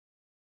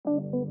Hello,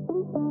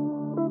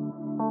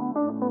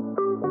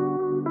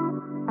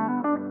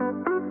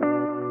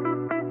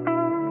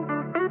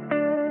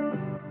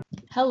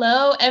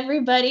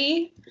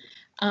 everybody.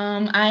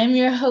 I am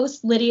your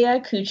host, Lydia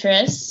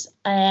Kutris,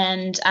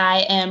 and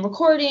I am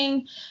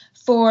recording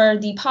for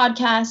the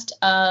podcast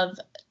of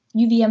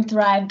UVM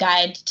Thrive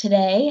Guide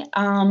today.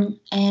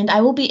 And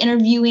I will be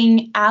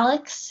interviewing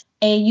Alex,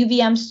 a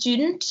UVM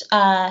student,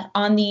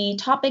 on the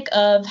topic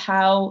of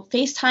how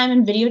FaceTime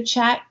and video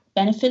chat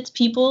benefits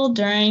people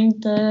during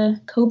the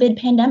COVID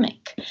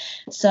pandemic.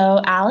 So,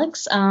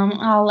 Alex,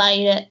 I'll allow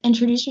you to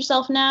introduce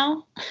yourself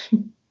now.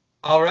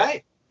 All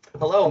right.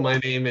 Hello, my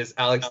name is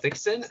Alex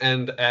Dixon,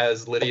 and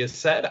as Lydia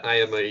said,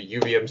 I am a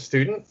UVM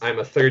student. I'm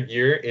a third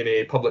year in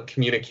a public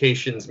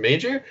communications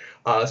major.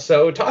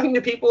 So talking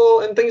to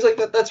people and things like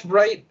that, that's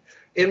right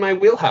in my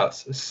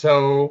wheelhouse.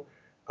 So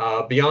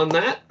beyond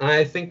that,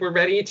 I think we're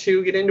ready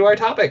to get into our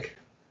topic.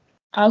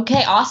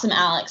 Okay, awesome,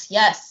 Alex.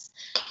 Yes.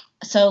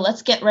 So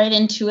let's get right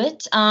into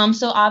it.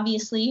 So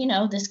obviously,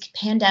 this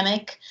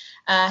pandemic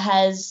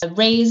has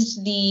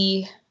raised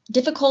the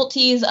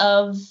difficulties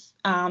of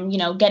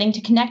getting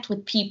to connect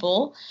with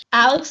people.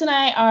 Alex and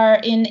I are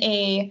in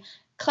a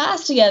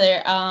class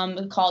together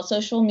called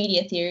Social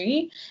Media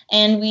Theory,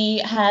 and we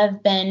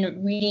have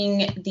been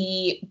reading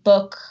the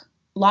book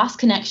Lost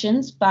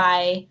Connections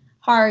by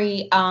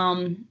Hari.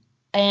 And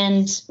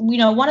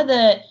one of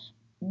the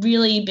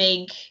really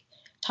big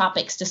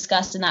topics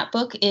discussed in that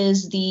book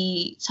is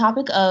the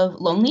topic of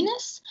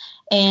loneliness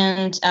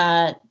and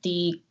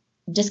the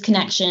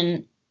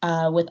disconnection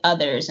with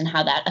others and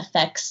how that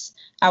affects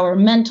our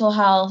mental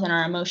health and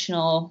our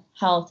emotional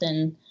health,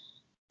 and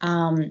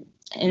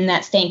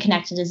that staying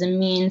connected is a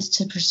means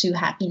to pursue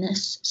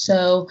happiness.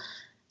 So,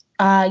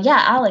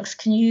 Alex,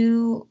 can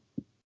you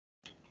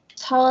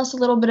tell us a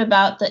little bit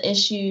about the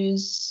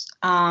issues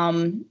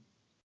that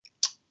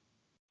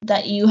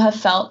you have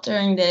felt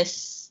during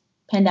this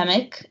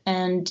pandemic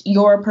and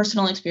your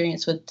personal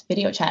experience with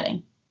video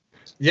chatting?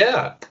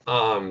 Yeah,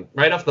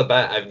 right off the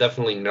bat, I've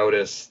definitely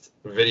noticed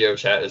video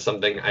chat is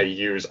something I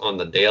use on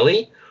the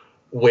daily,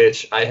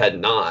 which I had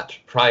not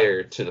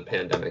prior to the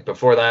pandemic.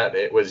 Before that,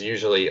 it was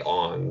usually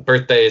on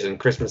birthdays and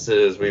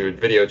Christmases. We would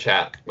video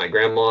chat my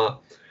grandma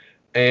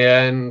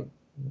and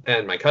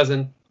my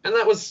cousin, and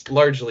that was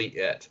largely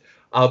it.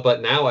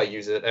 But now I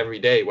use it every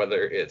day,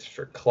 whether it's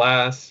for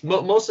class,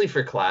 mostly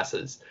for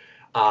classes.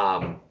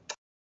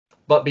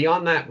 But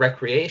beyond that,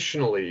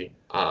 recreationally,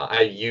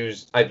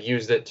 I've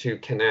used it to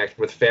connect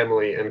with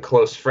family and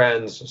close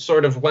friends,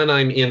 sort of when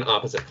I'm in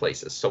opposite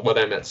places. So when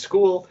I'm at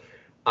school,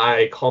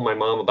 I call my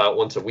mom about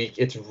once a week.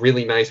 It's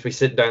really nice. We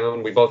sit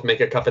down, we both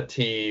make a cup of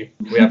tea,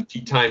 we have tea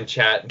time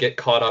chat, get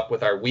caught up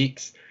with our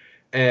weeks.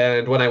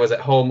 And when I was at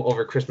home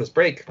over Christmas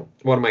break,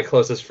 one of my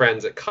closest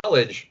friends at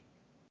college,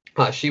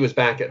 she was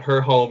back at her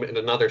home in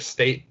another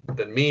state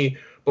than me,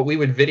 but we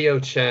would video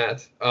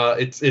chat.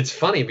 It's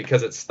funny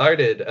because it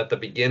started at the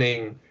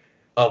beginning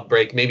of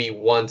break, maybe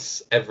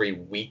once every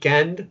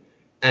weekend.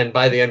 And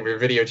by the end, we were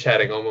video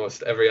chatting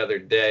almost every other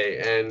day.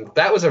 And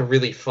that was a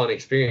really fun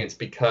experience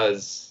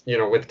because,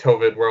 with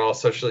COVID, we're all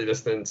socially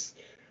distanced,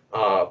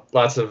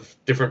 lots of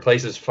different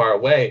places far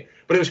away.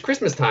 But it was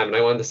Christmas time and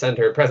I wanted to send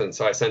her a present.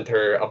 So I sent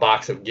her a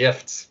box of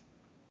gifts.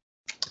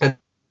 And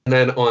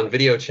then on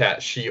video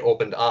chat, she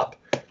opened up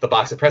the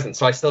box of presents.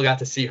 So I still got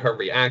to see her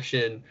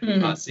reaction,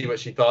 see what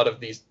she thought of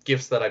these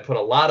gifts that I put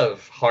a lot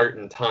of heart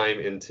and time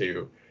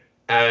into.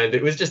 And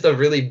it was just a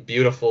really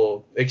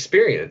beautiful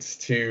experience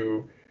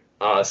to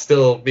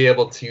still be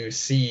able to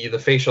see the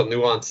facial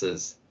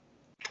nuances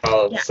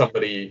of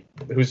somebody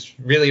who's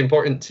really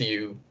important to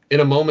you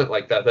in a moment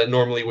like that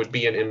normally would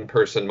be an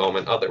in-person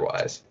moment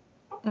otherwise.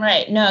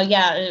 Right. No,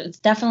 yeah, it's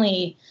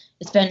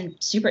been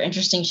super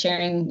interesting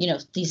sharing,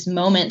 these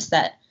moments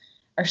that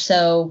are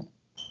so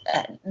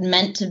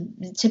meant to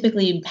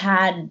typically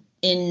had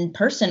in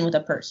person with a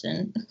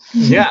person.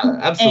 Yeah,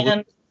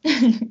 absolutely.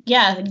 And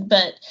yeah,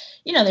 but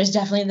there's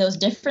definitely those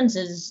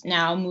differences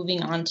now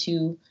moving on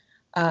to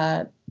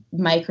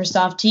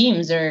Microsoft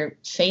Teams or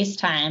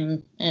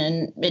FaceTime,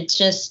 and it's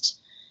just,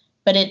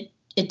 but it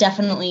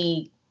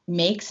definitely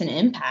makes an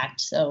impact.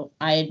 So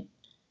I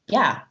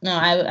think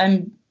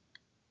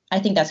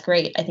that's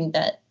great. I think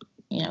that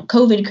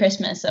COVID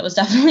Christmas, that was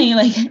definitely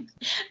like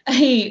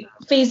a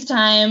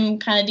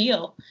FaceTime kind of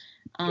deal.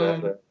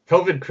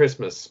 COVID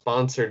Christmas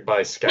sponsored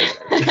by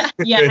Skype.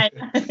 Yeah.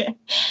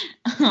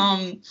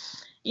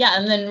 Yeah,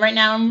 and then right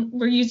now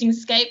we're using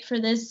Skype for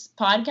this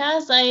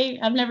podcast.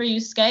 I've never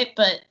used Skype,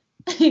 but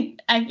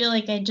I feel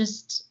like I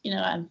just,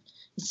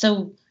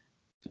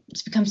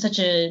 it's become such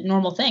a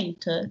normal thing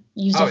to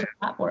use different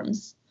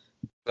platforms.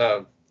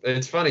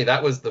 It's funny,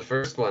 that was the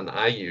first one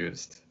I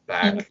used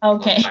back.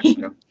 Okay.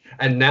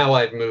 And now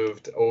I've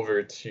moved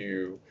over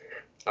to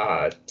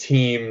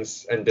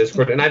Teams and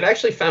Discord, and I've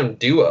actually found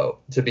Duo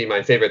to be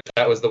my favorite.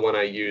 That was the one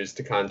I used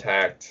to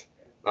contact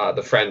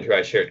the friend who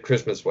I shared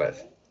Christmas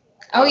with.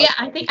 Oh yeah,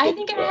 I think I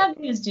have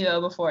used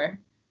Duo before.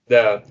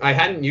 I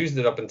hadn't used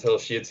it up until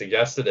she had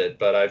suggested it,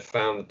 but I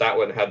found that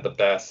one had the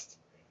best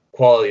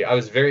quality. I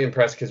was very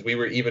impressed because we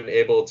were even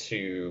able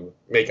to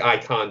make eye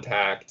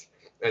contact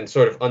and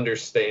sort of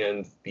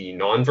understand the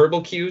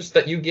nonverbal cues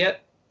that you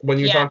get when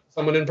you Yeah. talk to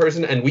someone in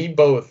person. And we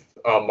both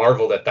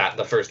marveled at that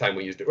the first time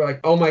we used it. We're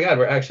like, oh my God,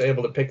 we're actually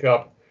able to pick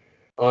up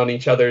on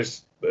each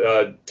other's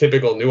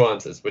typical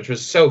nuances, which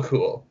was so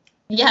cool.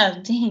 Yeah,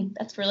 dang,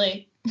 that's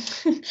really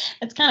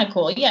that's kind of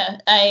cool. Yeah,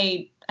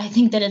 I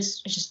think that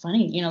it's just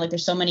funny, you know, like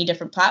there's so many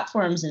different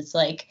platforms. It's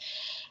like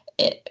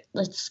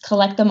let's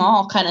collect them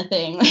all kind of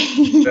thing.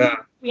 Yeah,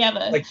 We have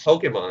a like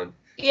Pokemon.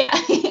 yeah,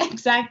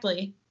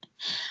 exactly.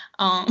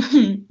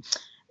 Um,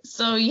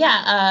 so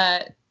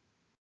yeah,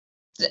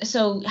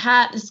 so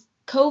has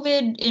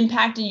COVID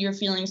impacted your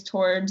feelings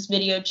towards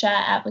video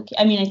chat application?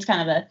 I mean, it's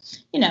kind of a,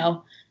 you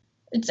know,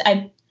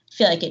 I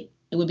feel like it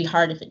would be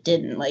hard if it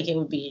didn't. Like it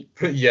would be,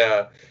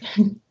 Yeah.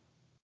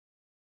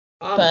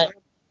 but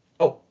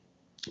Oh,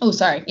 oh,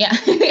 sorry. Yeah.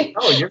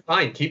 oh, you're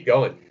fine. Keep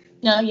going.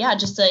 No, yeah,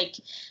 just like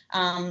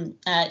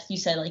you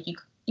said, like you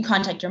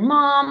contact your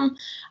mom,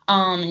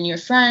 and your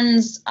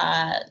friends.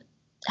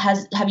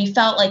 Have you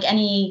felt like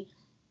any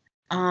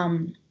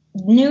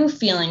new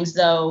feelings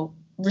though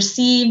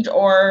received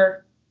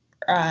or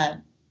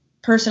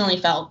personally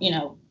felt, you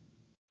know,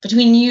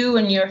 between you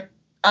and your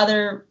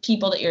other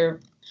people that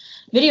you're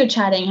video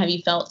chatting? Have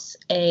you felt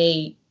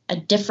a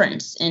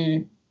difference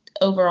in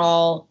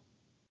overall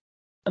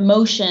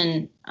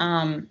emotion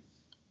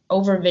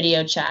over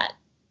video chat?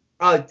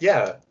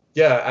 Yeah,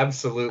 yeah,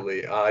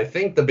 absolutely. I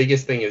think the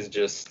biggest thing is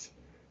just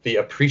the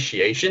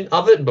appreciation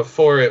of it.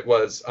 Before it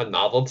was a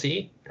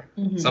novelty,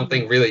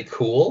 something really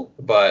cool,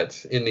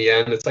 but in the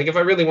end, it's like if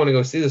I really want to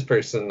go see this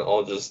person,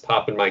 I'll just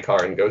hop in my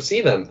car and go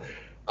see them.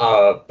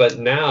 But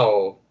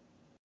now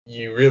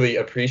you really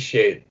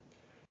appreciate,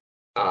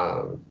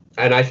 and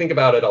I think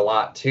about it a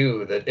lot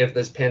too, that if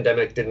this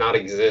pandemic did not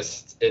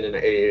exist in an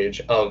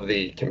age of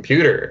the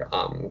computer,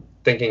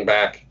 thinking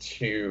back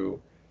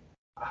to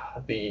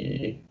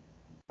the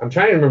I'm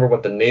trying to remember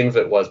what the name of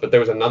it was, but there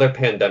was another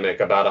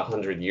pandemic about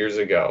 100 years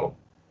ago,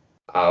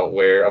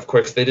 where, of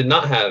course, they did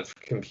not have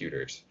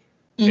computers.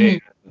 And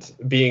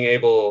being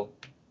able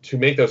to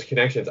make those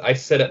connections, I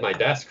sit at my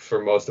desk for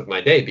most of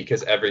my day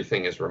because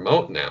everything is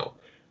remote now.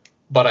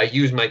 But I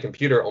use my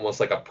computer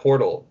almost like a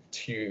portal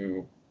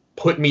to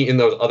put me in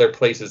those other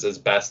places as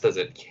best as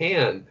it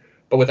can.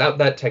 But without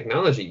that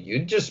technology,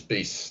 you'd just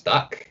be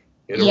stuck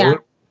in a room,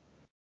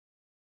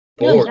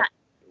 No, bored.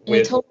 yeah.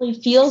 It totally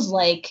feels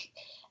like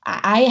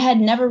I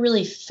had never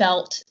really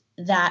felt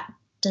that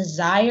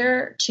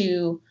desire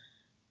to.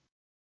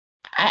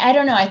 I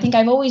don't know. I think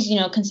I've always, you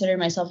know, considered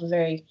myself a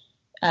very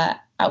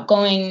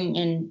outgoing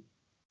and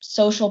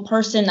social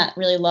person that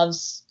really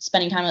loves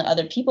spending time with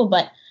other people,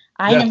 but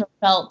I never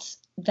felt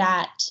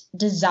that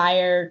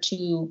desire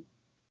to.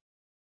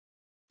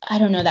 I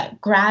don't know,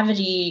 that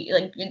gravity,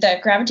 like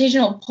that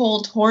gravitational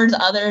pull towards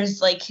others,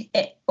 like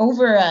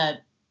over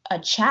a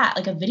chat,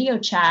 like a video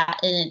chat,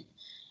 and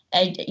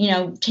you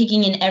know,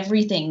 taking in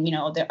everything, you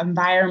know, the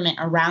environment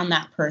around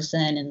that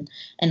person,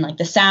 and like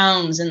the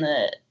sounds and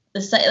the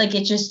like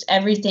it just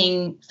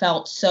everything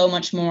felt so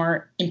much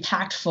more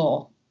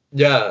impactful.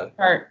 Yeah.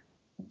 Start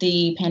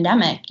the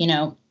pandemic, you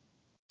know,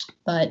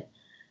 but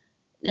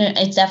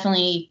it's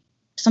definitely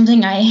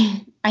something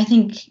I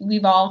think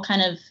we've all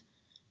kind of,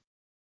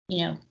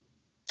 you know,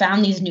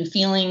 found these new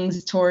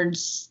feelings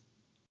towards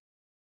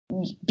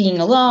being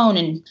alone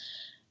and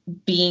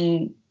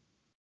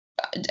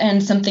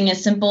something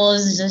as simple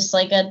as just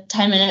like a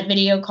 10-minute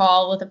video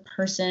call with a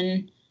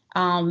person,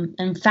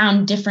 and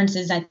found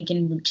differences, I think,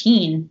 in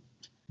routine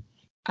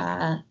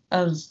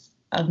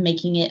of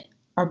making it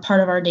our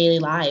part of our daily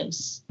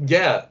lives.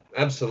 Yeah,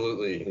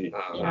 absolutely.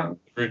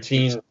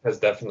 Routine has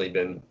definitely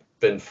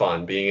been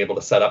fun. Being able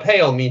to set up,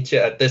 hey, I'll meet you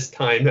at this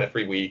time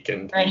every week,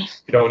 and right.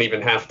 You don't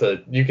even have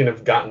to. You can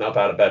have gotten up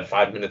out of bed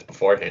 5 minutes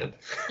beforehand.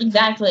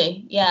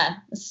 Exactly. Yeah.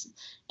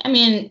 I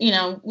mean, you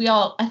know,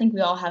 I think we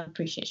all have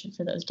appreciation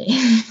for those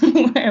days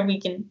where we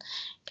can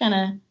kind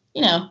of,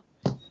 you know,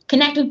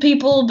 connect with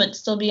people but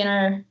still be in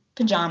our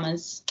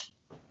pajamas.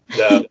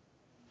 Yeah.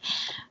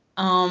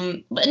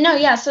 But no,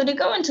 yeah. So to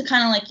go into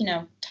kind of like, you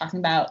know, talking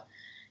about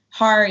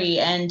Hari,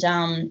 and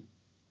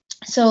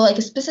so like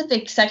a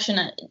specific section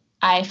that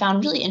I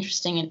found really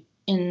interesting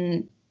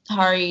in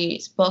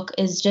Hari's book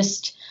is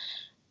just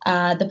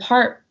the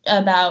part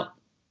about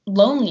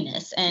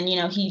loneliness. And you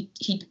know, he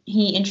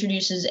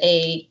introduces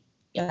a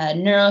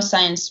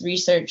neuroscience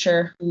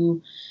researcher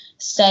who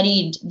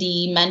studied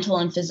the mental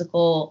and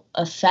physical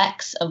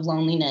effects of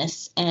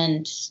loneliness,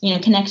 and you know,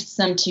 connects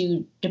them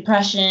to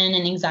depression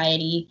and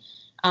anxiety.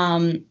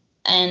 And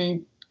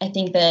I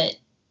think that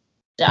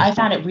I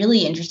found it really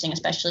interesting,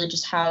 especially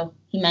just how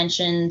he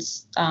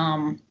mentions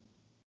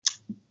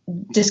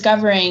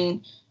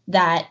discovering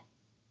that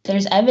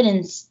there's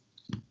evidence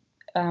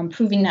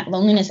proving that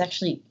loneliness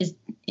actually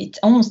it's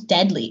almost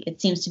deadly.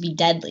 It seems to be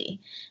deadly.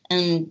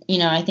 And, you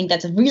know, I think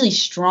that's a really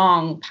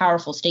strong,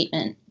 powerful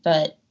statement.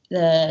 But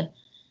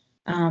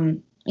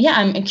I'm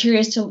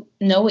curious to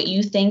know what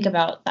you think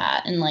about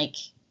that and like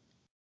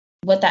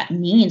what that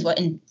means, what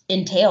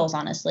entails,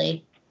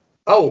 honestly.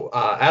 Oh,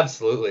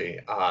 absolutely.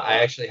 I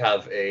actually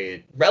have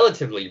a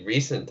relatively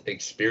recent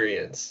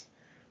experience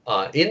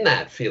in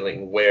that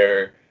feeling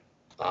where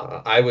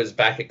I was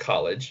back at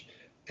college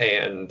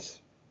and,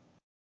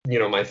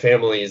 my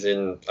family's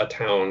in a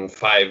town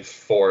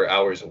 4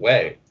 hours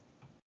away.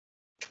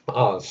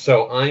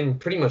 So I'm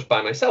pretty much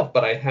by myself,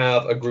 but I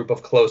have a group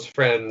of close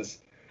friends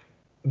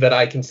that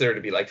I consider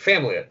to be like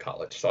family at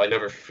college. So I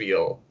never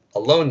feel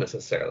alone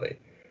necessarily.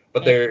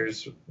 But Right.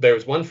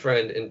 there's one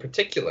friend in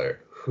particular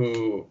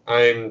who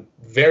I'm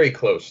very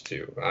close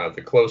to,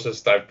 the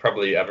closest I've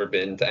probably ever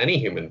been to any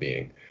human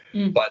being.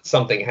 Mm. But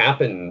something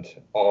happened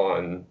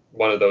on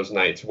one of those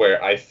nights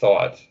where I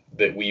thought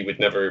that we would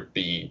never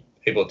be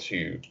able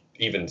to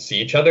even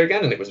see each other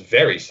again, and it was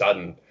very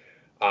sudden.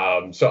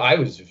 So I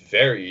was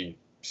very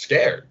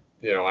scared.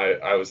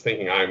 I was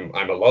thinking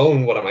I'm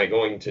alone. What am I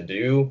going to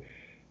do?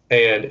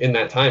 And in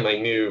that time, I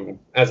knew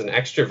as an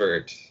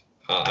extrovert,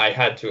 I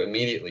had to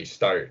immediately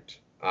start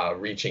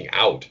reaching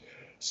out.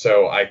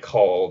 So I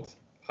called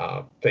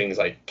things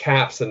like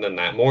CAPS, and then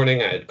that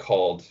morning I had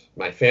called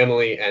my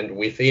family. And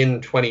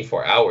within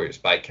 24 hours,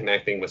 by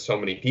connecting with so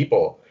many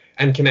people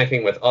and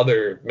connecting with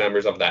other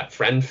members of that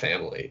friend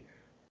family,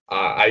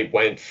 I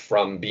went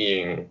from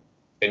being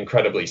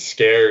incredibly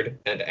scared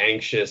and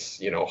anxious,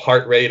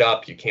 heart rate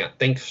up, you can't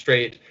think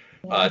straight,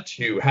 Yeah.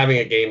 to having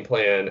a game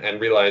plan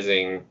and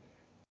realizing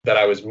that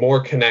I was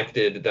more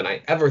connected than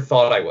I ever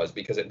thought I was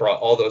because it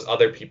brought all those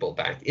other people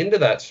back into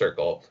that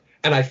circle,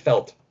 and I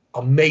felt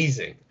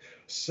amazing.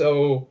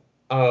 So,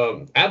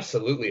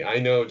 absolutely, I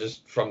know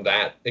just from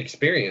that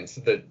experience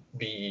that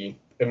the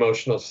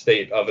emotional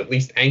state of at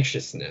least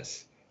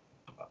anxiousness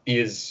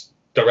is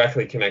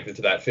directly connected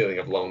to that feeling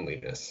of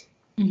loneliness.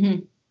 Hmm.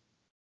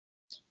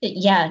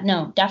 Yeah,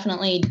 no,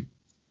 definitely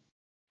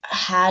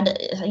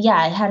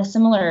I had a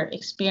similar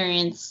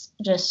experience.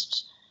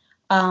 Just,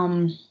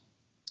 um,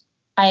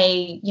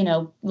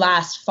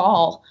 last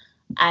fall,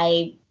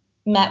 I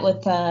met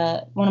with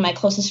one of my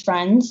closest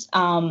friends.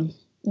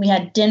 We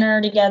had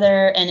dinner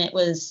together, and it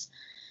was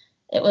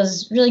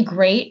really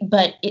great.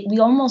 But we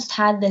almost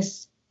had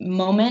this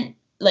moment,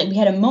 like we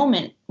had a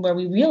moment where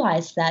we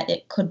realized that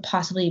it could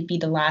possibly be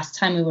the last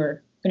time we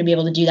were going to be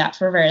able to do that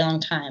for a very long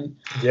time,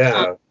 um,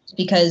 Yeah,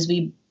 because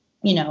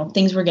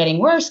things were getting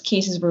worse,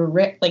 cases were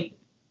like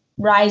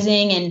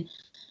rising, and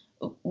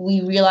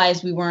we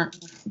realized we weren't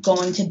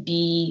going to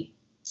be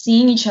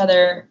seeing each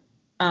other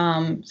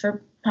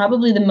for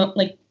probably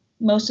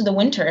most of the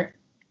winter,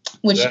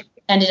 which yeah,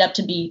 ended up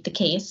to be the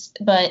case.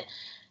 But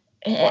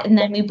wow, and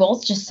then we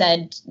both just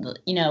said,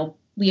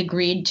 we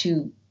agreed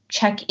to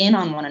check in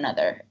on one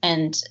another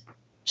and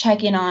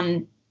check in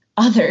on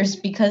others,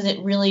 because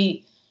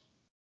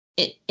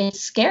it's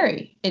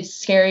scary. It's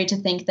scary to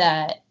think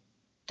that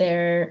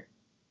there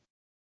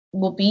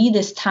will be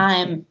this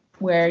time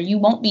where you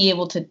won't be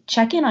able to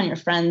check in on your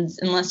friends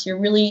unless you're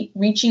really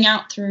reaching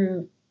out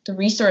through the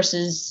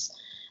resources.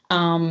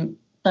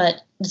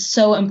 But it's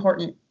so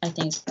important, I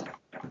think,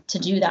 to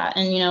do that.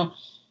 And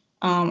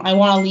I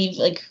want to leave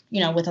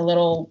with a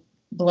little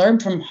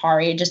blurb from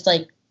Hari, just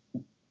like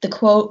the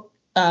quote,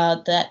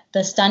 that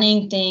the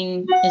stunning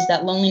thing is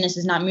that loneliness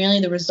is not merely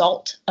the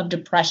result of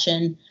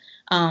depression.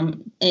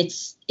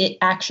 It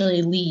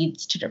actually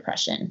leads to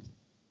depression,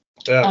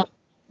 yeah. uh,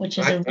 which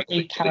is I a actually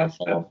really get into that.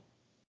 powerful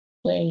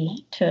way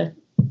to,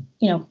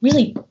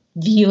 really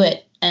view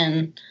it,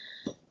 and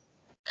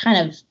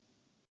kind of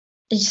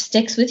it just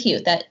sticks with you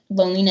that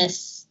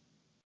loneliness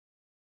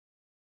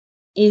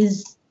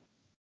is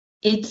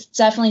it's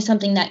definitely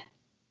something that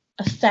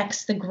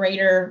affects the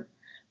greater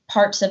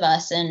parts of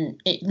us, and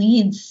it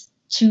leads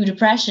to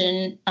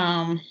depression.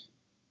 And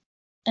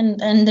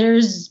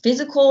there's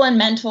physical and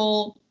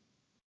mental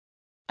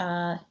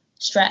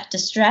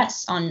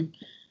distress on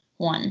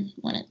one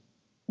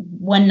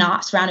when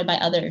not surrounded by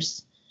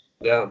others.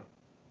 Yeah.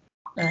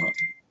 Uh,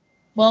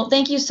 Well,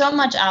 thank you so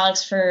much,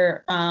 Alex,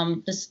 for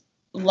this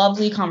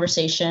lovely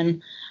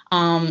conversation.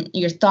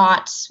 Your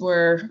thoughts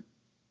were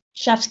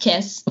chef's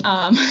kiss.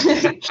 But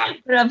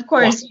of Wow.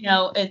 course,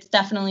 it's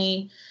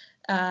definitely,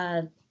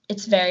 uh,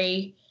 it's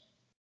very,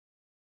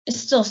 it's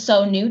still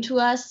so new to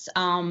us.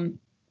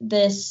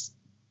 This,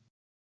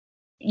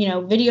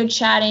 video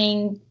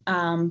chatting.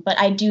 But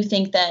I do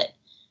think that,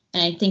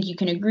 and I think you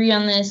can agree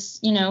on this,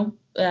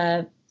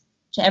 to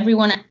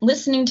everyone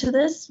listening to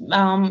this,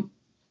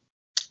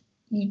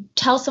 you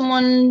show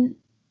someone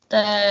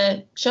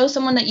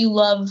that you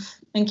love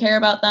and care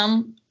about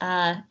them,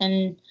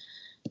 and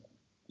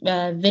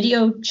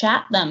video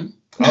chat them.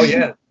 Oh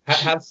yeah.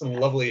 Have some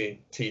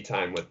lovely tea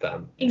time with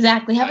them.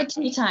 Exactly. Have a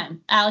tea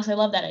time. Alex, I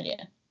love that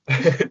idea.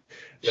 Yeah.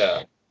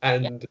 Yeah.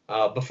 And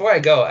before I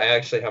go, I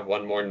actually have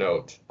one more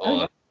note Oh,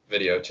 yeah. on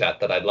video chat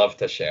that I'd love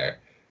to share.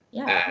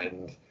 Yeah.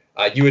 And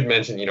you had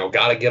mentioned,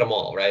 gotta get them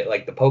all, right?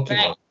 Like the Pokemon.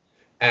 Right.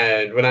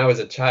 And when I was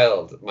a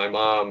child, my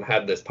mom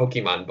had this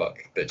Pokemon book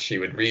that she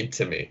would read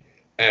to me.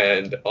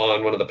 And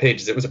on one of the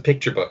pages, it was a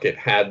picture book. It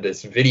had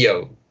this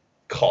video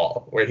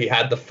call where he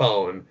had the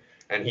phone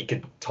and he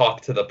could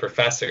talk to the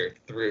professor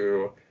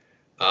through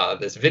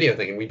this video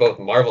thing, and we both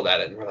marveled at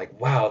it, and we're like,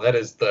 wow, that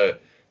is the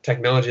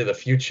technology of the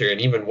future.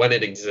 And even when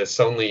it exists,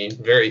 only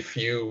very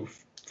few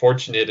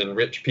fortunate and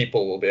rich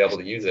people will be able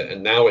to use it.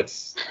 And now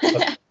it's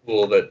a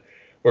tool that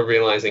we're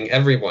realizing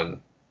everyone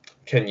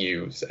can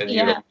use and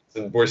utilize.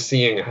 And we're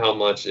seeing how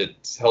much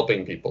it's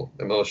helping people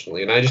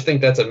emotionally. And I just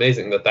think that's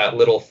amazing that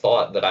little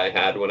thought that I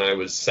had when I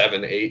was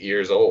 7, 8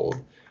 years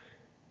old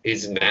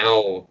is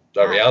now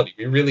a reality.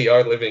 We really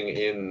are living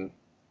in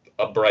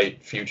a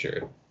bright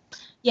future.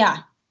 Yeah.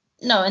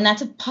 No, and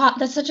that's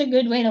such a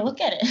good way to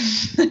look at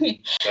it.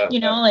 You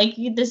know, like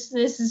this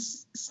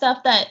is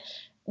stuff that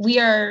we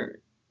are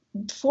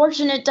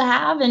fortunate to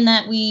have, and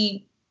that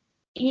we,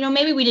 you know,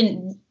 maybe we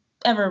didn't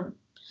ever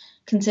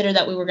consider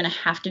that we were going to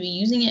have to be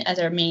using it as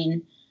our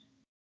main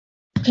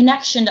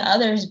connection to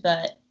others,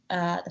 but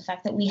the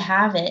fact that we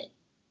have it,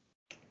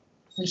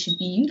 we should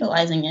be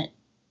utilizing it.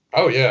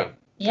 Oh yeah.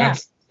 Yeah.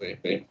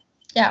 Absolutely.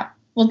 Yeah.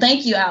 Well,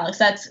 thank you, Alex.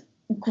 That's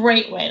a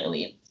great way to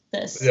leave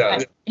this. Yeah.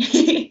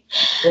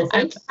 Well,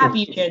 I'm happy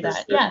you shared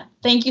that. Yeah.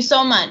 Thank you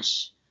so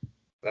much.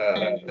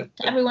 And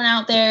to everyone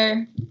out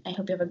there, I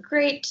hope you have a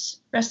great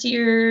rest of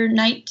your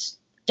night,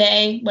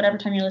 day, whatever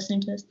time you're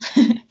listening to this.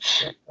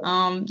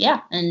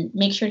 Yeah, and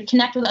make sure to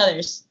connect with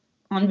others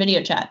on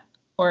video chat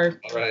or.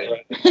 All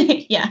right.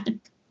 Yeah.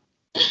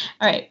 All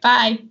right.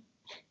 Bye.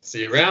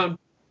 See you around.